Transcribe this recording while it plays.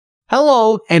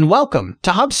Hello and welcome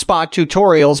to HubSpot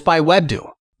Tutorials by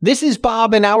Webdo. This is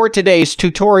Bob and our today's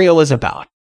tutorial is about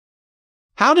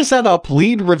how to set up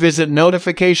lead revisit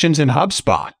notifications in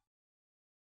HubSpot.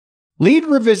 Lead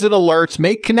revisit alerts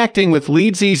make connecting with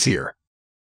leads easier.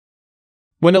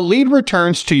 When a lead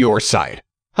returns to your site,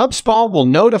 HubSpot will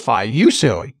notify you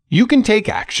so you can take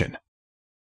action.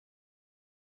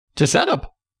 To set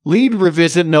up lead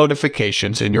revisit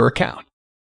notifications in your account,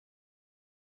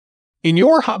 in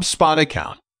your HubSpot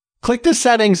account, click the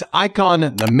Settings icon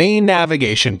in the main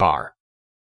navigation bar.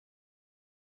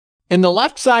 In the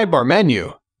left sidebar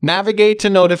menu, navigate to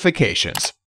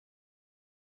Notifications.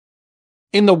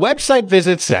 In the Website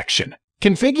Visits section,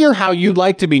 configure how you'd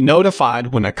like to be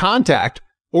notified when a contact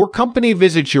or company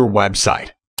visits your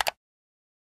website.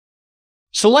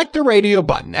 Select the radio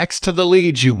button next to the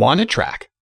leads you want to track,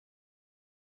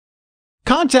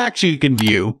 contacts you can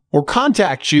view, or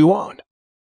contacts you own.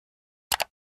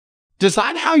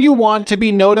 Decide how you want to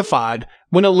be notified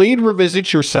when a lead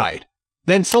revisits your site,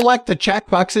 then select the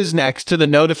checkboxes next to the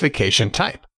notification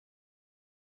type.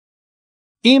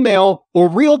 Email or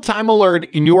real-time alert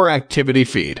in your activity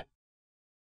feed.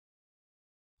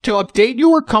 To update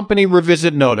your company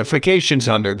revisit notifications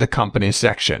under the Company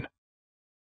section,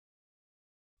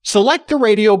 select the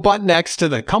radio button next to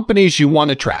the companies you want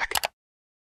to track,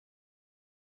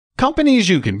 companies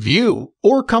you can view,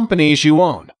 or companies you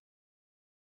own.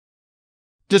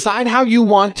 Decide how you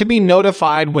want to be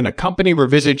notified when a company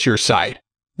revisits your site,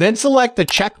 then select the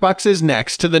checkboxes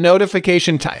next to the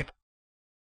notification type.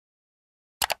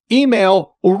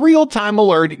 Email or real-time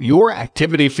alert in your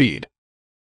activity feed.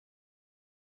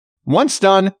 Once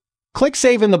done, click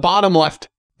Save in the bottom left.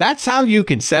 That's how you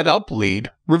can set up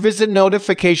lead revisit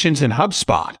notifications in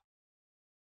HubSpot.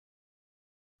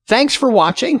 Thanks for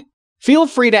watching. Feel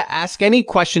free to ask any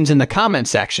questions in the comment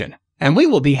section, and we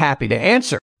will be happy to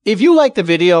answer. If you like the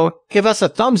video, give us a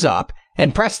thumbs up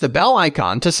and press the bell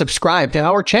icon to subscribe to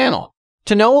our channel.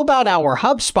 To know about our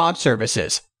HubSpot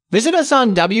services, visit us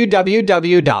on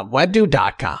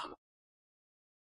www.webdo.com.